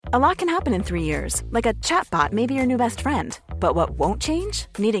A lot can happen in 3 years, like a chatbot may be your new best friend. But what won't change?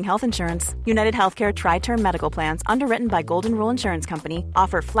 Needing health insurance. United Healthcare Tri-Term Medical Plans, underwritten by Golden Rule Insurance Company,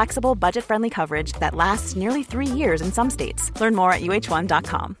 offer flexible, budget-friendly coverage that lasts nearly 3 years in some states. Learn more at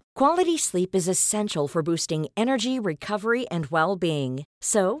uh1.com. Quality sleep is essential for boosting energy, recovery, and well-being.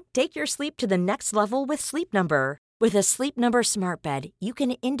 So, take your sleep to the next level with Sleep Number. With a Sleep Number smart bed, you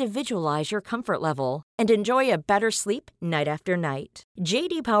can individualize your comfort level and enjoy a better sleep night after night.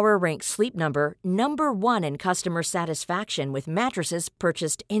 JD Power ranks Sleep Number number 1 in customer satisfaction with mattresses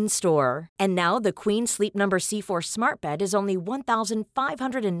purchased in-store. And now the Queen Sleep Number C4 smart bed is only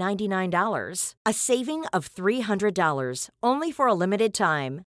 $1,599, a saving of $300, only for a limited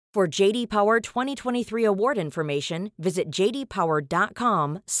time. For JD Power 2023 award information, visit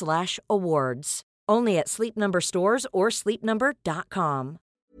jdpower.com/awards. Only at Sleep Number stores or sleepnumber.com.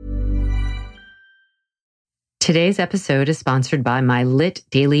 Today's episode is sponsored by my LIT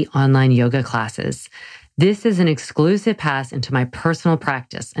Daily Online Yoga Classes. This is an exclusive pass into my personal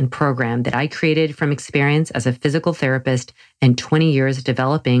practice and program that I created from experience as a physical therapist and 20 years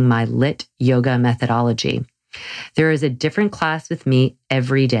developing my LIT yoga methodology. There is a different class with me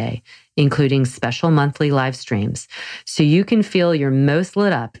every day, including special monthly live streams, so you can feel your most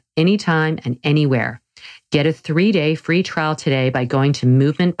lit up anytime and anywhere. Get a 3-day free trial today by going to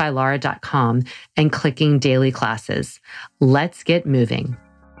movementbylara.com and clicking daily classes. Let's get moving.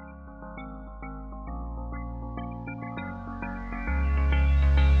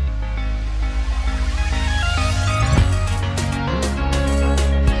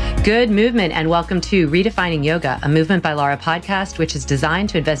 Good movement, and welcome to Redefining Yoga, a Movement by Lara podcast, which is designed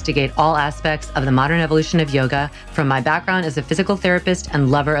to investigate all aspects of the modern evolution of yoga from my background as a physical therapist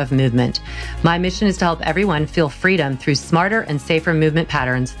and lover of movement. My mission is to help everyone feel freedom through smarter and safer movement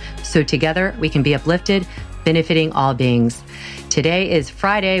patterns, so together we can be uplifted, benefiting all beings. Today is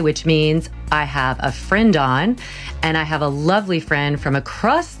Friday, which means I have a friend on, and I have a lovely friend from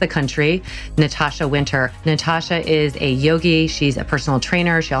across the country, Natasha Winter. Natasha is a yogi. She's a personal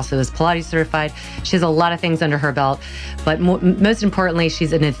trainer. She also is Pilates certified. She has a lot of things under her belt, but most importantly,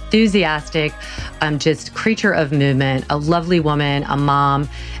 she's an enthusiastic, just creature of movement, a lovely woman, a mom,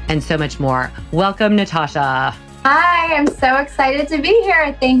 and so much more. Welcome, Natasha. Hi, I'm so excited to be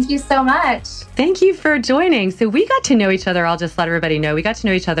here. Thank you so much. Thank you for joining. So we got to know each other. I'll just let everybody know. We got to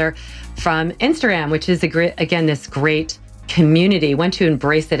know each other from Instagram, which is this great community. Want to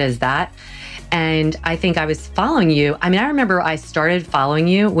embrace it as that. And I think I was following you. I remember I started following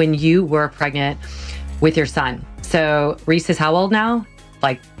you when you were pregnant with your son. So Reese is how old now?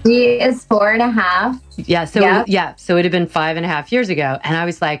 He is 4.5. Yeah. So it had been 5.5 years ago. And I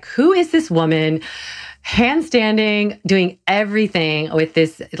was like, who is this woman handstanding, doing everything with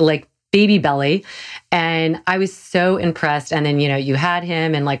this baby belly? And I was so impressed. And then, you had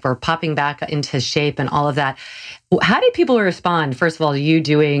him and we're popping back into shape and all of that. How did people respond? First of all, you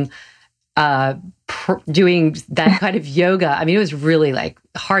doing that kind of yoga? It was really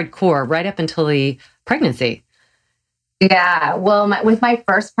hardcore right up until the pregnancy. Yeah. Well, with my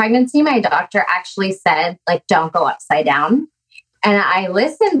first pregnancy, my doctor actually said, don't go upside down. And I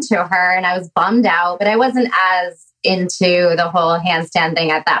listened to her and I was bummed out, but I wasn't as into the whole handstand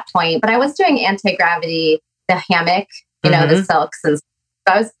thing at that point. But I was doing anti-gravity, the hammock, the silks. And so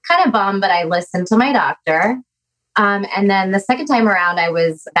I was kind of bummed, but I listened to my doctor. And then the second time around, I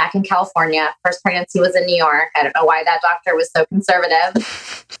was back in California. First pregnancy was in New York. I don't know why that doctor was so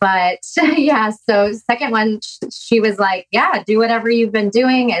conservative. But yeah, so second one, she was like, yeah, do whatever you've been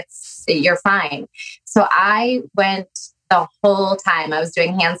doing. You're fine. So I went the whole time. I was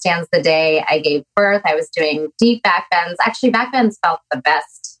doing handstands the day I gave birth. I was doing deep back bends. Actually, back bends felt the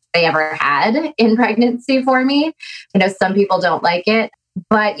best they ever had in pregnancy for me. Some people don't like it.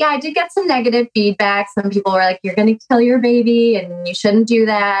 But yeah, I did get some negative feedback. Some people were like, you're going to kill your baby and you shouldn't do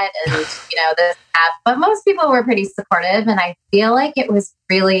that. And, this, that. But most people were pretty supportive. And I feel like it was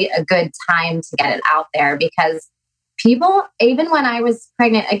really a good time to get it out there because people, even when I was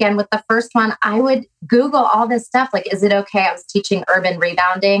pregnant, again, with the first one, I would Google all this stuff. Is it okay? I was teaching urban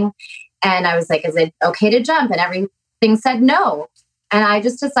rebounding and I was like, is it okay to jump? And everything said no. And I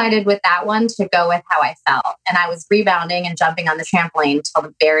just decided with that one to go with how I felt. And I was rebounding and jumping on the trampoline till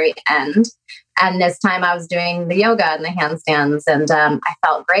the very end. And this time I was doing the yoga and the handstands and I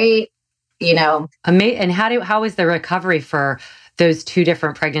felt great, And how was the recovery for those two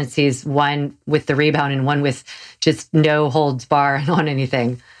different pregnancies, one with the rebound and one with just no holds bar on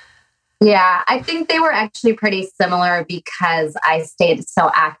anything? Yeah, I think they were actually pretty similar because I stayed so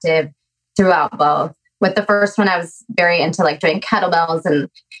active throughout both. with the first one, I was very into like doing kettlebells and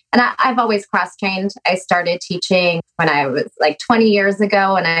I've always cross-trained. I started teaching when I was like 20 years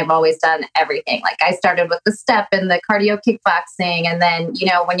ago, and I've always done everything. Like I started with the step and the cardio kickboxing. And then,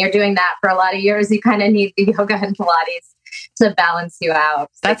 when you're doing that for a lot of years, you kind of need the yoga and Pilates to balance you out.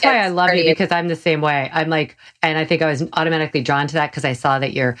 That's why I love you, because I'm the same way. I'm like, and I think I was automatically drawn to that because I saw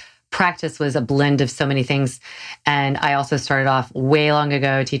that your practice was a blend of so many things. And I also started off way long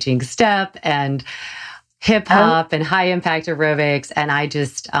ago teaching step and hip hop and high impact aerobics. And I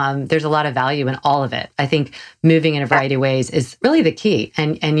just, there's a lot of value in all of it. I think moving in a variety of ways is really the key.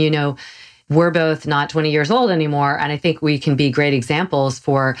 And we're both not 20 years old anymore. And I think we can be great examples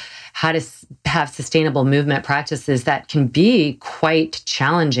for how to have sustainable movement practices that can be quite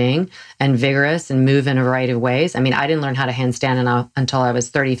challenging and vigorous and move in a variety of ways. I mean, I didn't learn how to handstand until I was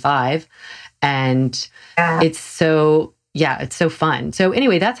 35. And it's so fun. So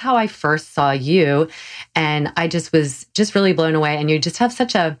anyway, that's how I first saw you. And I just was really blown away. And you just have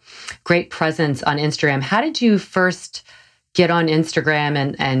such a great presence on Instagram. How did you first get on Instagram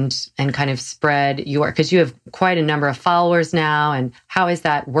and kind of spread because you have quite a number of followers now, and how has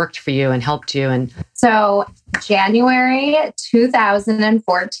that worked for you and helped you? And so January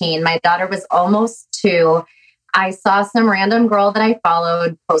 2014, my daughter was almost 2. I saw some random girl that I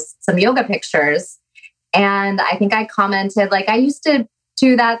followed post some yoga pictures. And I think I commented, like, I used to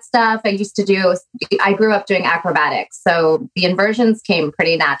do that stuff. I grew up doing acrobatics. So the inversions came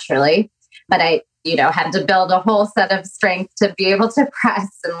pretty naturally, but I had to build a whole set of strength to be able to press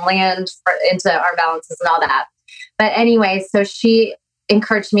and land into arm balances and all that. But anyway, so she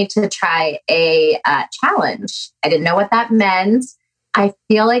encouraged me to try a challenge. I didn't know what that meant. I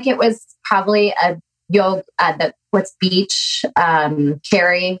feel like it was probably a yoga, what's beach,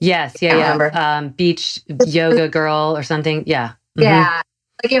 Carrie? Yes. Yeah. Beach yoga girl or something. Yeah. Mm-hmm. Yeah.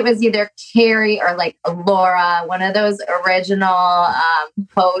 Like it was either Carrie or like Laura, one of those original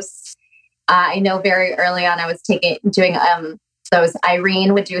posts. I know very early on I was doing those.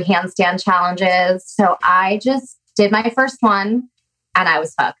 Irene would do handstand challenges. So I just did my first one and I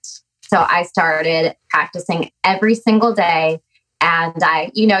was hooked. So I started practicing every single day. And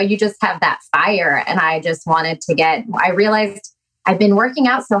you just have that fire. And I just wanted I realized I'd been working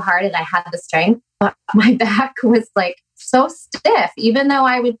out so hard and I had the strength, but my back was like so stiff, even though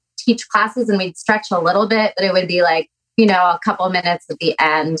I would teach classes and we'd stretch a little bit, but it would be like, a couple of minutes at the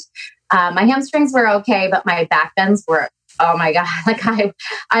end. My hamstrings were okay, but my back bends were, oh my God. Like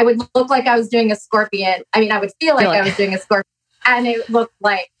I would look like I was doing a scorpion. I mean, I would feel like I was doing a scorpion, and it looked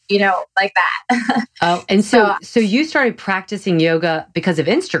like, like that. Oh, and so you started practicing yoga because of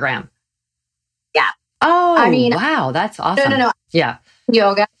Instagram? Yeah. Oh, wow. That's awesome. No. Yeah.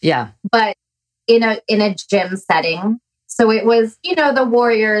 Yoga. Yeah. But in a gym setting. So it was, the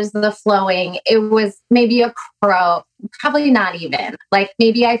warriors, the flowing. It was maybe a crow, probably not even. Like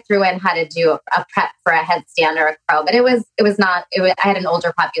maybe I threw in how to do a prep for a headstand or a crow, but it was not. I had an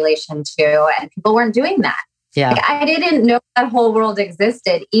older population too, and people weren't doing that. Yeah, like I didn't know that whole world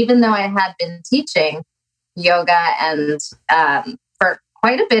existed, even though I had been teaching yoga and for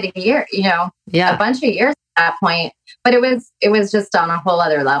quite a bit of year, a bunch of years at that point. But it was just on a whole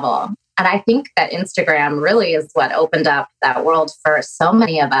other level. And I think that Instagram really is what opened up that world for so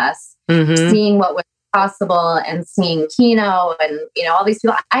many of us, seeing what was possible and seeing Kino and, all these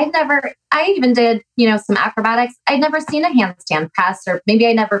people. I even did, some acrobatics. I'd never seen a handstand press, or maybe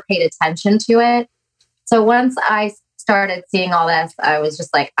I never paid attention to it. So once I started seeing all this, I was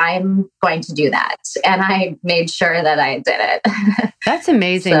just like, I'm going to do that. And I made sure that I did it. That's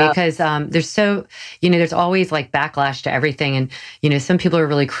amazing because there's always like backlash to everything. And, some people are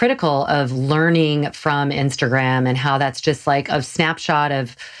really critical of learning from Instagram and how that's just like a snapshot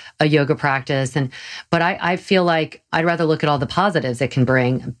of a yoga practice. But I feel like I'd rather look at all the positives it can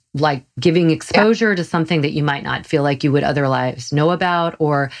bring, like giving exposure to something that you might not feel like you would otherwise know about.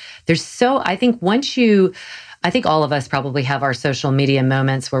 Or I think all of us probably have our social media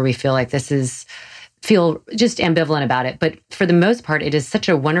moments where we feel like feel just ambivalent about it. But for the most part, it is such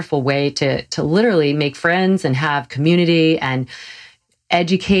a wonderful way to literally make friends and have community and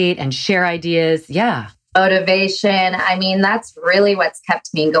educate and share ideas. Yeah. Motivation. I mean, that's really what's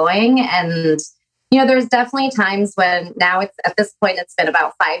kept me going. And, there's definitely times when now at this point, it's been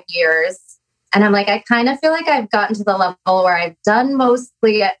about 5 years. And I'm like, I kind of feel like I've gotten to the level where I've done most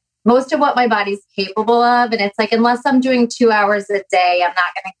of what my body's capable of. And it's like, unless I'm doing 2 hours a day, I'm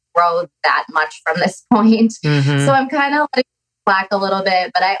not going to grow that much from this point. Mm-hmm. So I'm kind of like slack a little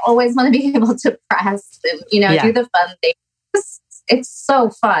bit, but I always want to be able to press and, do the fun things. It's so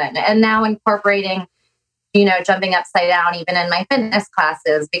fun. And now incorporating jumping upside down even in my fitness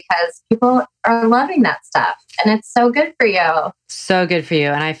classes because people are loving that stuff and it's so good for you. So good for you.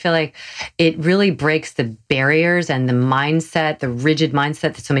 And I feel like it really breaks the barriers and the mindset, the rigid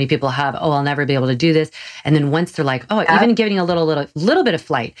mindset that so many people have. Oh, I'll never be able to do this. And then once they're like, oh, even giving a little bit of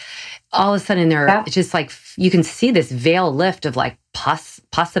flight, all of a sudden it's just like, you can see this veil lift of like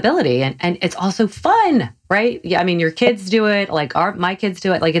possibility. And it's also fun, right? Yeah. I mean, your kids do it, like my kids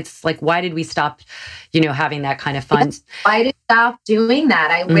do it. Like, it's like, why did we stop, having that kind of fun? Why did I stop doing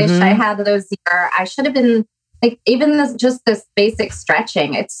that? I wish I had those I should have been like, even this basic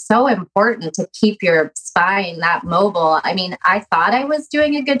stretching. It's so important to keep your spine that mobile. I mean, I thought I was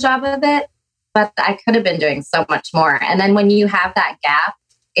doing a good job of it, but I could have been doing so much more. And then when you have that gap,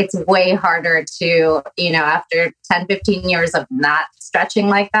 it's way harder to, after 10, 15 years of not stretching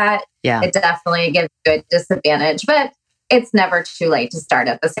like that, it definitely gives a good disadvantage, but it's never too late to start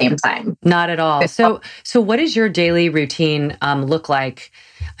at the same time. Not at all. So what does your daily routine look like?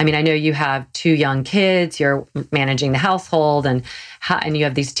 I mean, I know you have 2 young kids, you're managing the household and you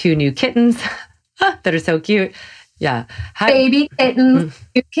have these 2 new kittens that are so cute. Yeah. Baby kittens,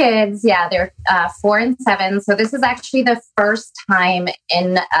 2 kids. Yeah, they're 4 and 7. So this is actually the first time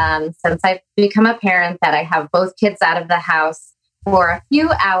since I've become a parent that I have both kids out of the house for a few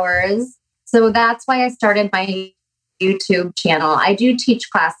hours. So that's why I started my YouTube channel. I do teach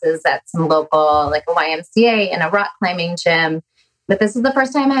classes at some local, like a YMCA and a rock climbing gym. But this is the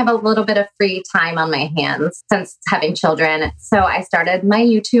first time I have a little bit of free time on my hands since having children. So I started my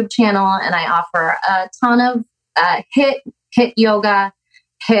YouTube channel and I offer a ton of HIIT yoga,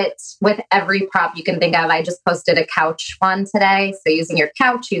 HIIT with every prop you can think of. I just posted a couch one today. So using your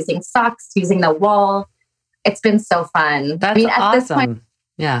couch, using socks, using the wall. It's been so fun. That's awesome. This point,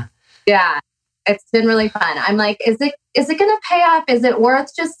 yeah. It's been really fun. I'm like, is it going to pay off? Is it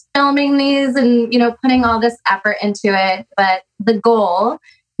worth just filming these and, putting all this effort into it? But the goal,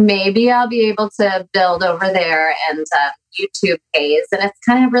 maybe I'll be able to build over there and YouTube pays. And it's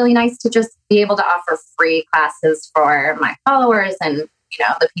kind of really nice to just be able to offer free classes for my followers and,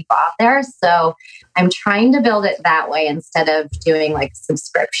 the people out there. So I'm trying to build it that way instead of doing like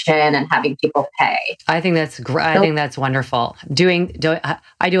subscription and having people pay. I think that's great. I think that's wonderful. I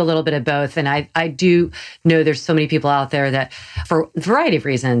do a little bit of both. And I do know there's so many people out there that for a variety of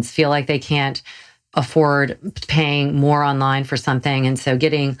reasons feel like they can't afford paying more online for something. And so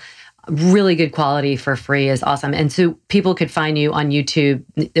getting really good quality for free is awesome. And so people could find you on YouTube.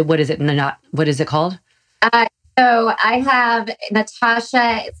 What is it called? So I have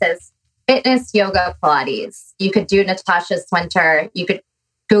Natasha, it says Fitness Yoga Pilates. You could do Natasha Swinter. You could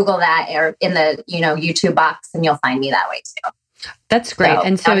Google that or in the, YouTube box and you'll find me that way too. That's great. So,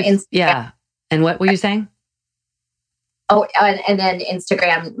 and so, yeah. And what were you saying? Oh, and then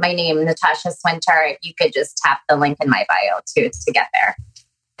Instagram, my name, Natasha Swinter. You could just tap the link in my bio too to get there.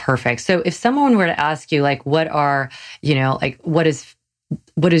 Perfect. So if someone were to ask you, like, what is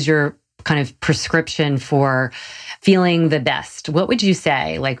your kind of prescription for feeling the best, what would you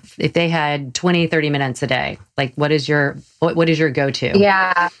say? Like if they had 20, 30 minutes a day, like what is your go-to?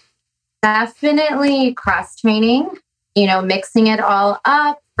 Yeah, definitely cross training, mixing it all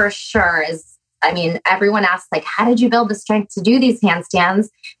up for sure everyone asks like, how did you build the strength to do these handstands?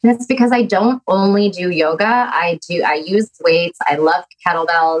 And it's because I don't only do yoga. I use weights. I love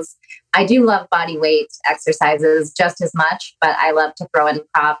kettlebells. I do love body weight exercises just as much, but I love to throw in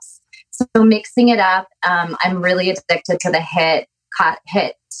props. So mixing it up, I'm really addicted to the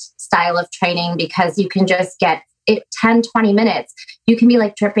HIIT style of training because you can just get it 10, 20 minutes. You can be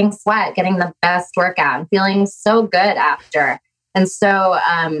like dripping sweat, getting the best workout and feeling so good after. And so,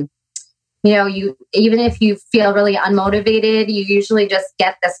 you even if you feel really unmotivated, you usually just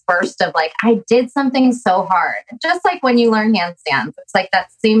get this burst of like, I did something so hard. Just like when you learn handstands, it's like that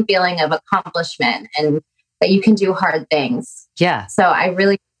same feeling of accomplishment and that you can do hard things. Yeah. So I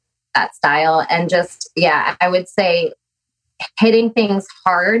really that style and just, I would say hitting things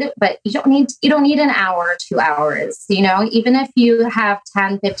hard, but you don't need an hour or 2 hours, even if you have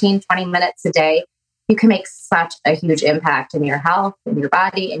 10, 15, 20 minutes a day, you can make such a huge impact in your health, in your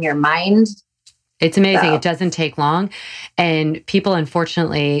body, in your mind. It's amazing. So. It doesn't take long. And people,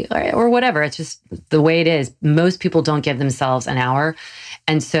 unfortunately, or whatever, it's just the way it is. Most people don't give themselves an hour.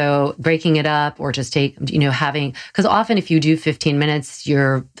 And so breaking it up or just because often if you do 15 minutes,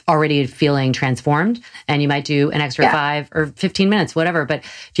 you're already feeling transformed and you might do an extra 5 or 15 minutes, whatever. But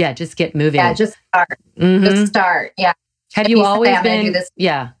just get moving. Yeah, just start. Mm-hmm. Just start. Yeah. Have you always been?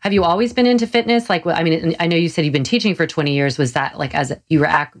 Yeah. Have you always been into fitness? Like, I mean, I know you said you've been teaching for 20 years. Was that like as you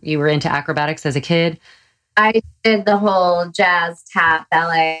were into acrobatics as a kid? I did the whole jazz, tap,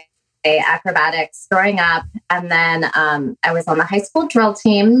 ballet, acrobatics growing up. And then I was on the high school drill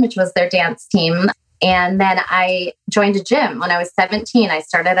team, which was their dance team. And then I joined a gym when I was 17. I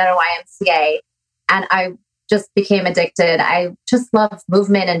started at a YMCA and I just became addicted. I just love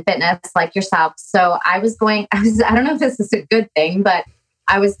movement and fitness like yourself. So I don't know if this is a good thing, but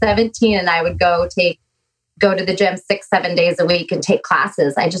I was 17 and I would go to the gym 6-7 days a week and take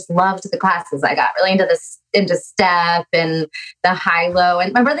classes. I just loved the classes. I got really into step and the high low. And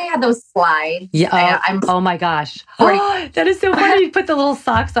remember they had those slides? Yeah. Oh my gosh. Oh, that is so funny. You put the little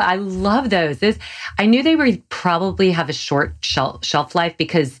socks on. I love those. I knew they would probably have a short shelf life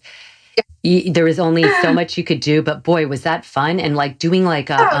because there was only so much you could do, but boy, was that fun. And like doing like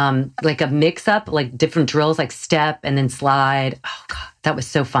a mix up, like different drills, like step and then slide. Oh God, that was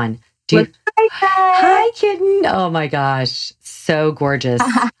so fun. Hi, kitten. Oh my gosh. So gorgeous.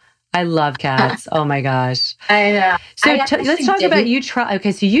 I love cats. Oh my gosh. I know. So let's talk about you.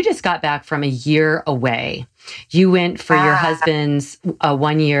 Okay. So you just got back from a year away. You went for your husband's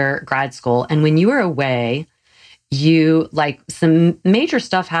 1-year grad school. And when you were away, you some major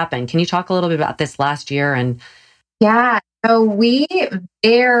stuff happened. Can you talk a little bit about this last year? Yeah. So we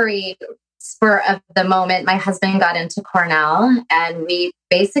very spur of the moment, my husband got into Cornell and we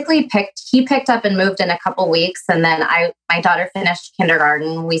basically he picked up and moved in a couple weeks. And then my daughter finished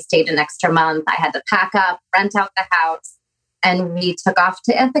kindergarten. We stayed an extra month. I had to pack up, rent out the house, and we took off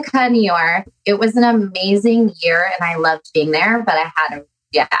to Ithaca, New York. It was an amazing year and I loved being there, but I had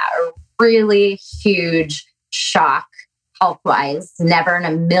a really huge shock health-wise. Never in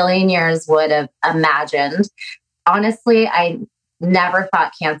a million years would have imagined. Honestly, I never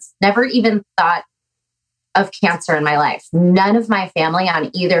even thought of cancer in my life. None of my family on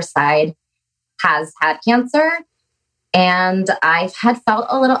either side has had cancer. And I had felt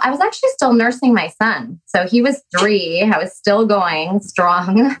I was actually still nursing my son. So he was 3. I was still going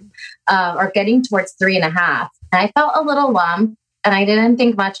strong, or getting towards 3.5. And I felt a little lump and I didn't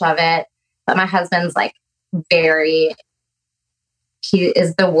think much of it. But my husband's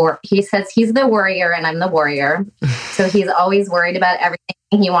he says he's the worrier and I'm the warrior. So he's always worried about everything.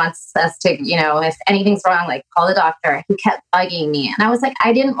 He wants us to, if anything's wrong, call the doctor. He kept bugging me. And I was like,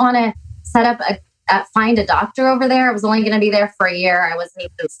 I didn't want to set up find a doctor over there. I was only going to be there for a year. I wasn't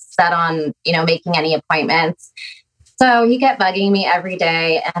even set on, making any appointments. So he kept bugging me every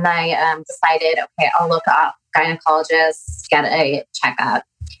day. And I decided, okay, I'll look up gynecologist, get a checkup.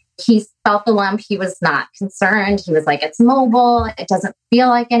 He felt the lump. He was not concerned. He was like, it's mobile. It doesn't feel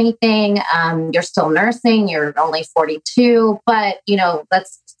like anything. You're still nursing. You're only 42, but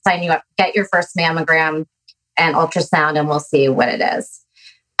let's sign you up. Get your first mammogram and ultrasound and we'll see what it is.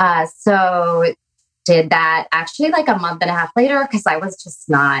 So did that actually a month and a half later, because I was just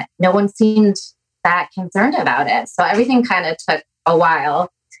no one seemed that concerned about it. So everything kind of took a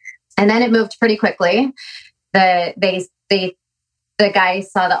while and then it moved pretty quickly. The guy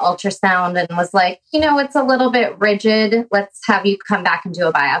saw the ultrasound and was like, it's a little bit rigid. Let's have you come back and do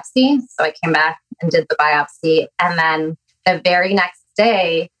a biopsy. So I came back and did the biopsy. And then the very next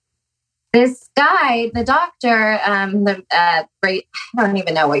day, this guy, the doctor, I don't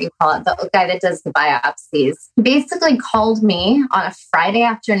even know what you call it, the guy that does the biopsies, basically called me on a Friday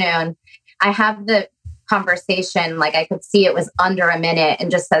afternoon. I have the conversation, I could see it was under a minute,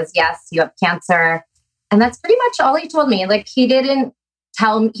 and just says, yes, you have cancer. And that's pretty much all he told me. He didn't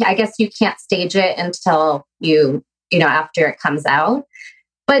tell me, I guess you can't stage it until after it comes out.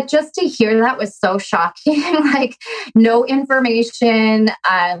 But just to hear that was so shocking, no information.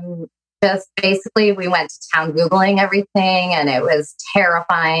 Just basically we went to town Googling everything and it was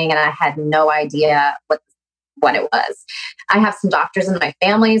terrifying. And I had no idea what it was. I have some doctors in my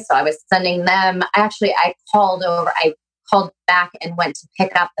family, so I was sending them. I called back and went to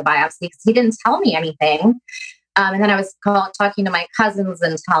pick up the biopsy because he didn't tell me anything. And then I was talking to my cousins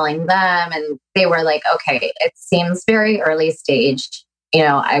and telling them, and they were like, okay, it seems very early stage.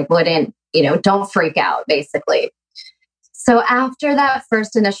 I wouldn't, don't freak out, basically. So after that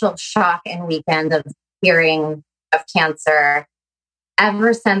first initial shock and weekend of hearing of cancer,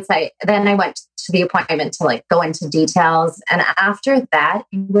 ever since I went to the appointment to go into details. And after that,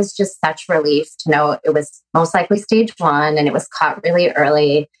 it was just such relief to know it was most likely stage 1 and it was caught really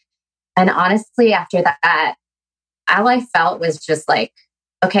early. And honestly, after that, all I felt was just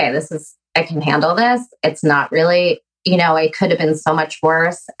okay, I can handle this. It's not really, it could have been so much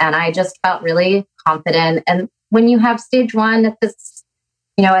worse. And I just felt really confident. And when you have stage 1 at this,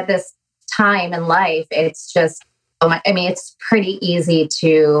 at this time in life, it's just, it's pretty easy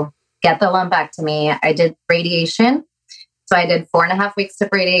to get the lumpectomy. I did radiation. So I did 4.5 weeks of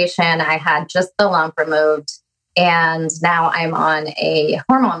radiation. I had just the lump removed. And now I'm on a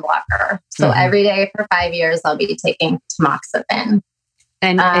hormone blocker. So every day for 5 years, I'll be taking tamoxifen.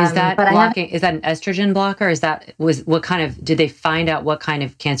 And is that blocking? Is that an estrogen blocker? Did they find out what kind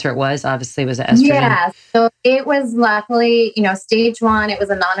of cancer it was? Obviously, it was an estrogen. Yeah. So it was luckily, stage 1. It was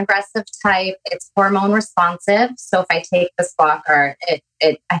a non-aggressive type. It's hormone responsive. So if I take this blocker,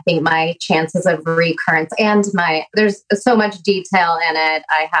 I think my chances of recurrence there's so much detail in it.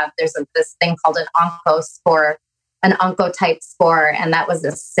 There's this thing called an OncoScore, an oncotype score, and that was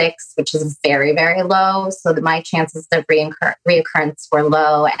a 6, which is very, very low. So my chances of reoccurrence were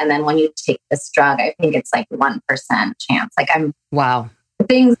low. And then when you take this drug, I think it's like 1% chance. Wow.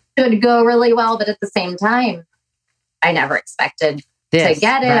 Things should go really well, but at the same time, I never expected to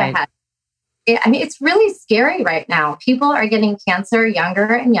get it. Right. It's really scary right now. People are getting cancer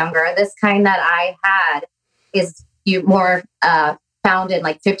younger and younger. This kind that I had is more found in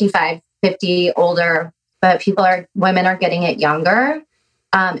like 55, 50 older, but women are getting it younger,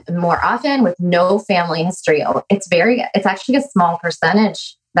 more often with no family history. It's actually a small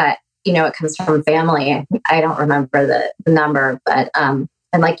percentage that, it comes from family. I don't remember the number, but, and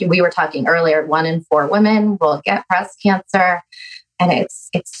like we were talking earlier, 1 in 4 women will get breast cancer. And it's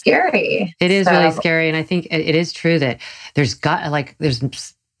scary. It is really scary. And I think it is true that there's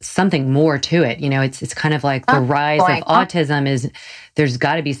something more to it. It's kind of like the rise of autism there's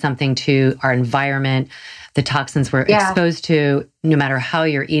got to be something to our environment, the toxins we're exposed to, no matter how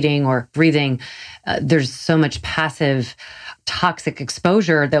you're eating or breathing. There's so much passive toxic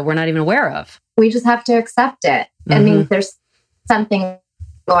exposure that we're not even aware of. We just have to accept it. I mean, there's something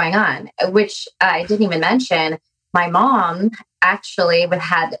going on, which I didn't even mention. My mom actually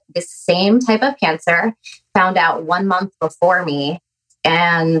had the same type of cancer, found out 1 month before me.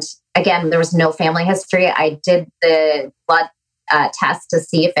 And again, there was no family history. I did the blood test to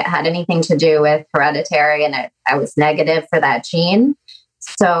see if it had anything to do with hereditary, and I was negative for that gene.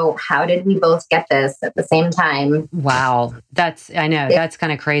 So how did we both get this at the same time? Wow. That's kind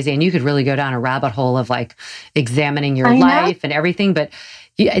of crazy. And you could really go down a rabbit hole of like examining your life and everything. But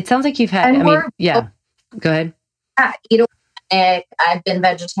it sounds like you've had, go ahead. I've been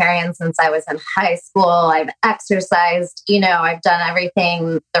vegetarian since I was in high school. I've exercised, I've done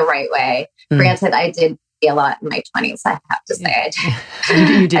everything the right way. Granted, I did be a lot in my 20s. I have to say I did.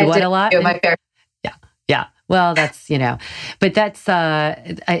 You did what a lot? My fair. Yeah. Well, that's, but that's,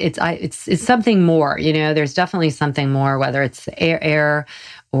 it's something more, there's definitely something more, whether it's air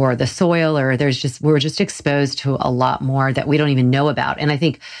or the soil, or we're just exposed to a lot more that we don't even know about. And I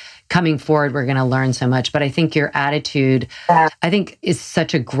think coming forward, we're going to learn so much. But I think your attitude, is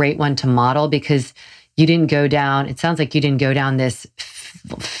such a great one to model, because you didn't go down, it sounds like you didn't go down this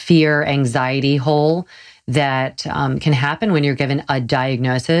fear, anxiety hole that can happen when you're given a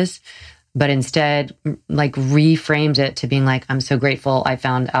diagnosis, but instead like reframed it to being like, I'm so grateful I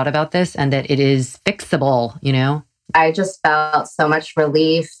found out about this and that it is fixable, I just felt so much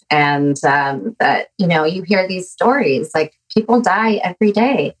relief. And that, you hear these stories, like people die every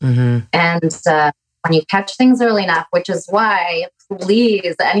day. And when you catch things early enough, which is why,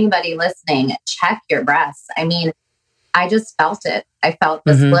 please, anybody listening, check your breasts. I mean, I just felt it. I felt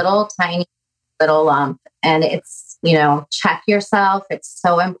this tiny little lump, and it's, check yourself. It's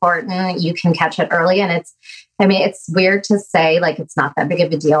so important. You can catch it early. And it's weird to say, like, it's not that big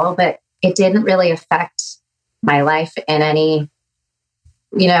of a deal, but it didn't really affect my life in any,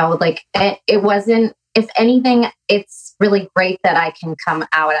 it wasn't, if anything, it's really great that I can come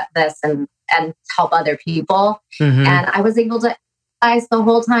out of this and help other people. And I was able to exercise the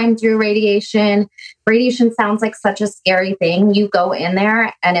whole time through radiation. Radiation sounds like such a scary thing. You go in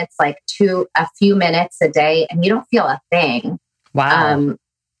there and it's like a few minutes a day and you don't feel a thing. Wow.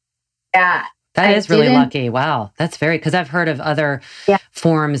 That is really lucky. Wow. That's because I've heard of other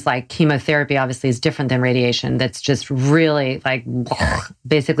forms, like chemotherapy obviously is different than radiation. That's just really like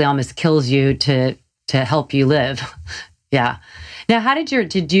basically almost kills you to help you live. Yeah. Now, how were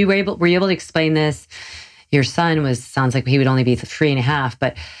you able to explain this? Your son sounds like he would only be 3.5,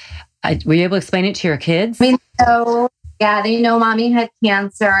 but were you able to explain it to your kids? They know mommy had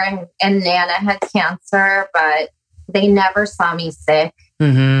cancer and Nana had cancer, but they never saw me sick.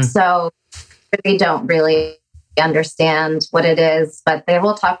 So they don't really understand what it is, but they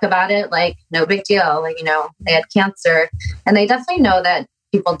will talk about it like no big deal. Like, they had cancer, and they definitely know that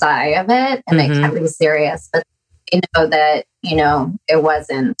people die of it and it can be serious, but they know that,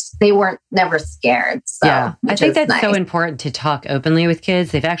 they weren't never scared. So, yeah, I think that's nice. So important to talk openly with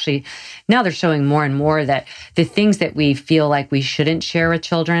kids. Now they're showing more and more that the things that we feel like we shouldn't share with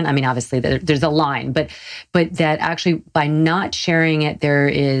children, I mean, obviously there's a line, but that actually by not sharing it, there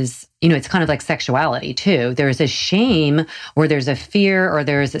is it's kind of like sexuality too. There's a shame or there's a fear or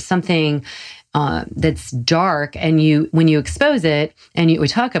there's something that's dark, and when you expose it and we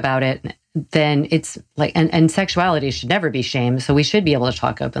talk about it, then it's like, and sexuality should never be shamed. So we should be able to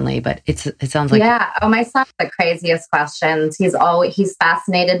talk openly, but it sounds like. Yeah. Oh, my son has the craziest questions. He's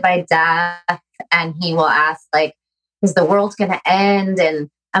fascinated by death, and he will ask like, is the world going to end? And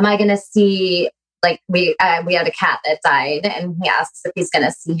am I going to see, like we had a cat that died, and he asks if he's going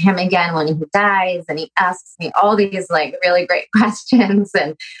to see him again when he dies. And he asks me all these like really great questions,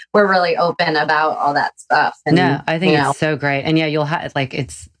 and we're really open about all that stuff. And, no, I think it's so great. And yeah, you'll have like,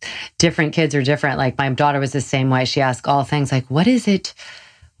 it's different kids are different. Like my daughter was the same way. She asked all things like, what is it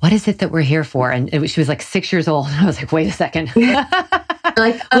that we're here for? And she was like 6 years old. And I was like, wait a second.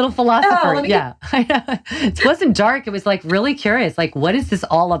 Like little philosopher. No, yeah. It wasn't dark. It was like really curious. Like, what is this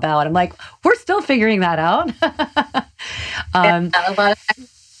all about? I'm like, we're still figuring that out. A lot of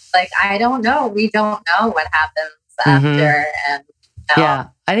times, like, I don't know. We don't know what happens after. And yeah,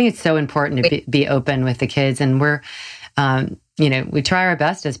 I think it's so important to be open with the kids. And we're, we try our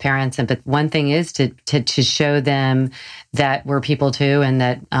best as parents. But one thing is to show them that we're people too, and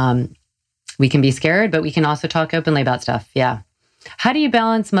that we can be scared, but we can also talk openly about stuff. Yeah. How do you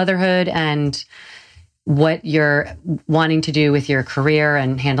balance motherhood and what you're wanting to do with your career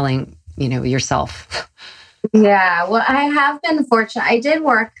and handling, yourself? Yeah, well, I have been fortunate. I did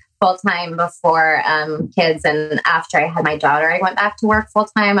work full-time before kids. And after I had my daughter, I went back to work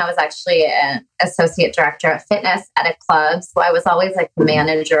full-time. I was actually an associate director of fitness at a club. So I was always like the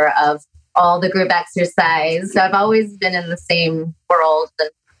manager of all the group exercise. So I've always been in the same world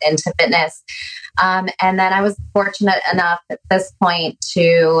into fitness. And then I was fortunate enough at this point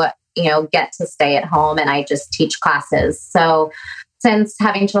to, get to stay at home, and I just teach classes. So since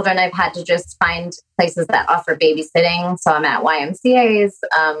having children, I've had to just find places that offer babysitting. So I'm at YMCAs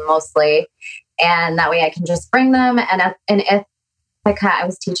mostly, and that way I can just bring them. And if I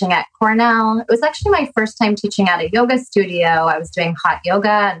was teaching at Cornell, it was actually my first time teaching at a yoga studio. I was doing hot yoga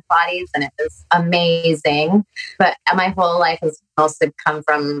and Pilates, and it was amazing. But my whole life has mostly come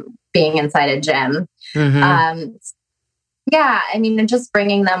from being inside a gym. Mm-hmm. Yeah, I mean, just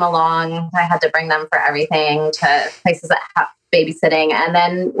bringing them along. I had to bring them for everything, to places that have babysitting. And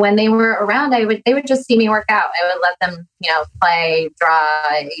then when they were around, they would just see me work out. I would let them, play,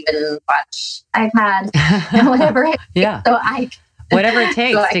 draw, even watch iPad, whatever. Yeah. So whatever it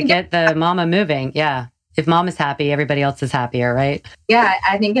takes to get the mama moving. Yeah. If mom is happy, everybody else is happier, right? Yeah.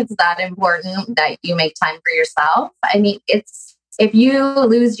 I think it's that important that you make time for yourself. I mean, if you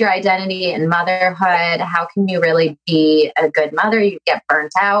lose your identity in motherhood, how can you really be a good mother? You get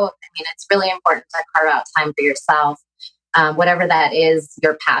burnt out. I mean, it's really important to carve out time for yourself. Whatever that is,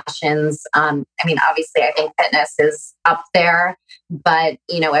 your passions. I mean, obviously, I think fitness is up there, but,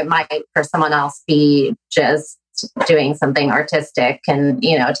 it might for someone else be just doing something artistic, and,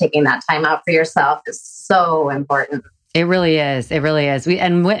 taking that time out for yourself is so important. It really is. It really is.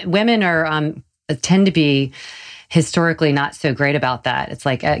 Women are tend to be historically not so great about that. It's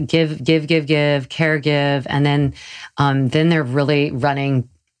like give, care, give, and then they're really running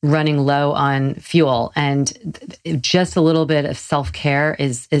low on fuel, and just a little bit of self-care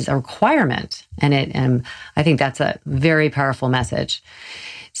is a requirement. And I think that's a very powerful message.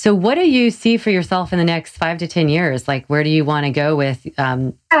 So what do you see for yourself in the next 5 to 10 years? Like, where do you want to go with?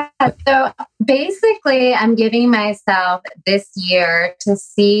 So basically, I'm giving myself this year to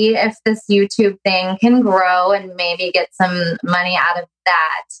see if this YouTube thing can grow and maybe get some money out of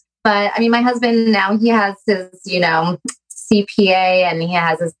that. But I mean, my husband now, he has his, CPA, and he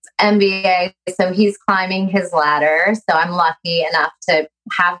has his MBA. So he's climbing his ladder. So I'm lucky enough to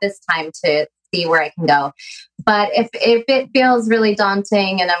have this time to see where I can go. But if it feels really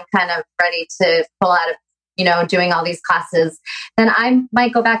daunting and I'm kind of ready to pull out of, doing all these classes, then I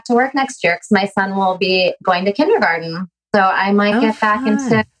might go back to work next year, because my son will be going to kindergarten. So I might get back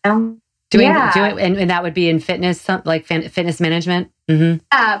into doing it. And that would be in fitness, like fitness management. Mm-hmm.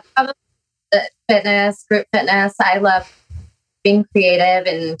 Yeah, probably fitness, group fitness. I love being creative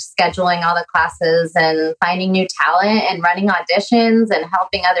and scheduling all the classes and finding new talent and running auditions and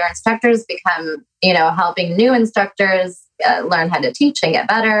helping other instructors become, helping new instructors learn how to teach and get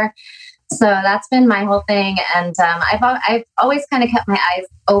better. So that's been my whole thing. And I've always kind of kept my eyes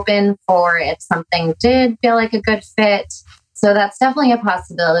open for if something did feel like a good fit. So that's definitely a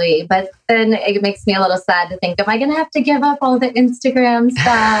possibility. But then it makes me a little sad to think, am I going to have to give up all the Instagram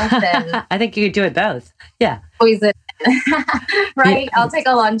stuff? And I think you could do it both. Yeah. Always right? I'll take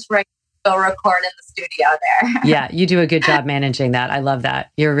a lunch break, go record in the studio there. Yeah, you do a good job managing that. I love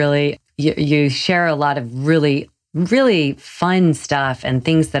that. You're really, you share a lot of really really fun stuff and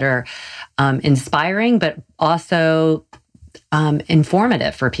things that are inspiring, but also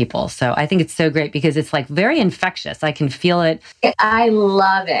informative for people. So I think it's so great because it's like very infectious. I can feel it. I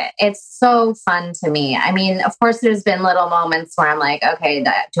love it. It's so fun to me. I mean, of course, there's been little moments where I'm like, okay,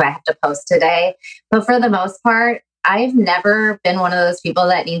 do I have to post today? But for the most part, I've never been one of those people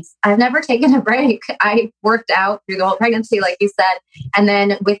I've never taken a break. I worked out through the whole pregnancy, like you said. And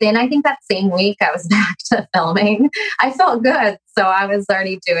then within, I think that same week, I was back to filming. I felt good. So I was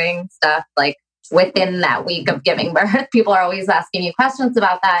already doing stuff like within that week of giving birth. People are always asking me questions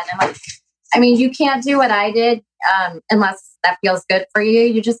about that. And I'm like, I mean, you can't do what I did unless that feels good for you.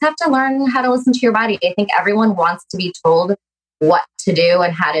 You just have to learn how to listen to your body. I think everyone wants to be told what to do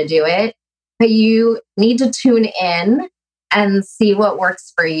and how to do it. But you need to tune in and see what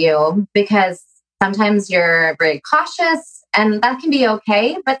works for you, because sometimes you're very cautious and that can be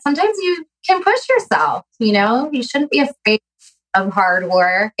okay. But sometimes you can push yourself, you shouldn't be afraid of hard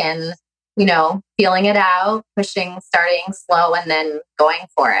work and, feeling it out, starting slow and then going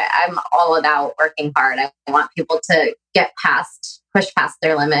for it. I'm all about working hard. I want people to push past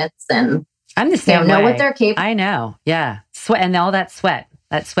their limits and I'm the same know way. what they're capable. I know. Yeah. Sweat and all that sweat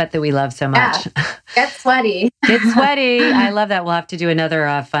that we love so much. Yeah. Get sweaty. Get sweaty. I love that. We'll have to do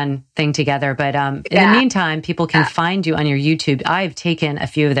another fun thing together. But in the meantime, people can find you on your YouTube. I've taken a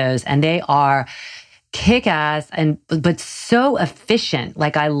few of those and they are kick-ass but so efficient.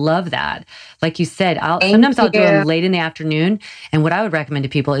 Like, I love that. Like you said, I'll do them late in the afternoon. And what I would recommend to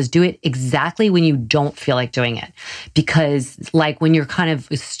people is do it exactly when you don't feel like doing it. Because like when you're kind of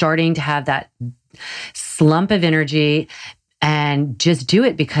starting to have that slump of energy, and just do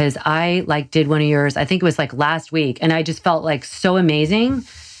it, because I did one of yours, I think it was like last week, and I just felt like so amazing.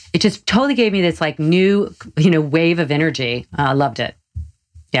 It just totally gave me this like new, wave of energy. I loved it.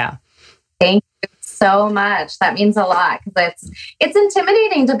 Yeah. Thank you so much. That means a lot, because it's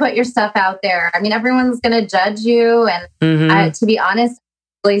intimidating to put your stuff out there. I mean, everyone's going to judge you. And to be honest,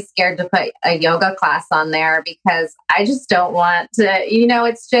 I'm really scared to put a yoga class on there because I just don't want to,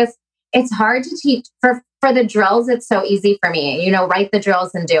 it's hard to teach for the drills. It's so easy for me, write the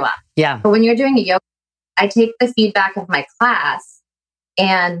drills and do them. Yeah. But when you're doing a yoga, I take the feedback of my class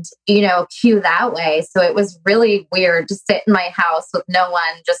and, cue that way. So it was really weird to sit in my house with no one,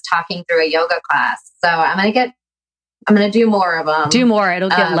 just talking through a yoga class. So I'm going to do more of them. Do more. It'll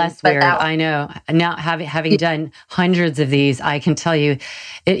get less weird. I know. Now, having done hundreds of these, I can tell you,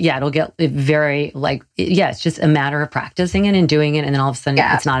 it'll get very it's just a matter of practicing it and doing it. And then all of a sudden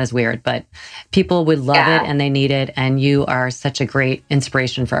it's not as weird, but people would love it and they need it. And you are such a great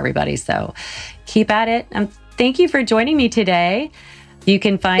inspiration for everybody. So keep at it. Thank you for joining me today. You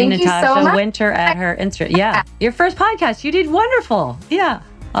can find Natasha Winter at her Instagram. Yeah. Your first podcast. You did wonderful. Yeah.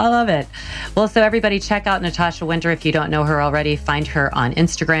 I love it. Well, so everybody check out Natasha Winter. If you don't know her already, find her on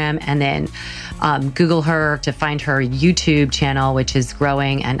Instagram and then Google her to find her YouTube channel, which is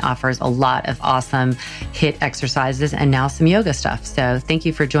growing and offers a lot of awesome HIIT exercises and now some yoga stuff. So thank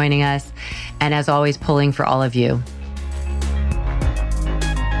you for joining us. And as always, pulling for all of you.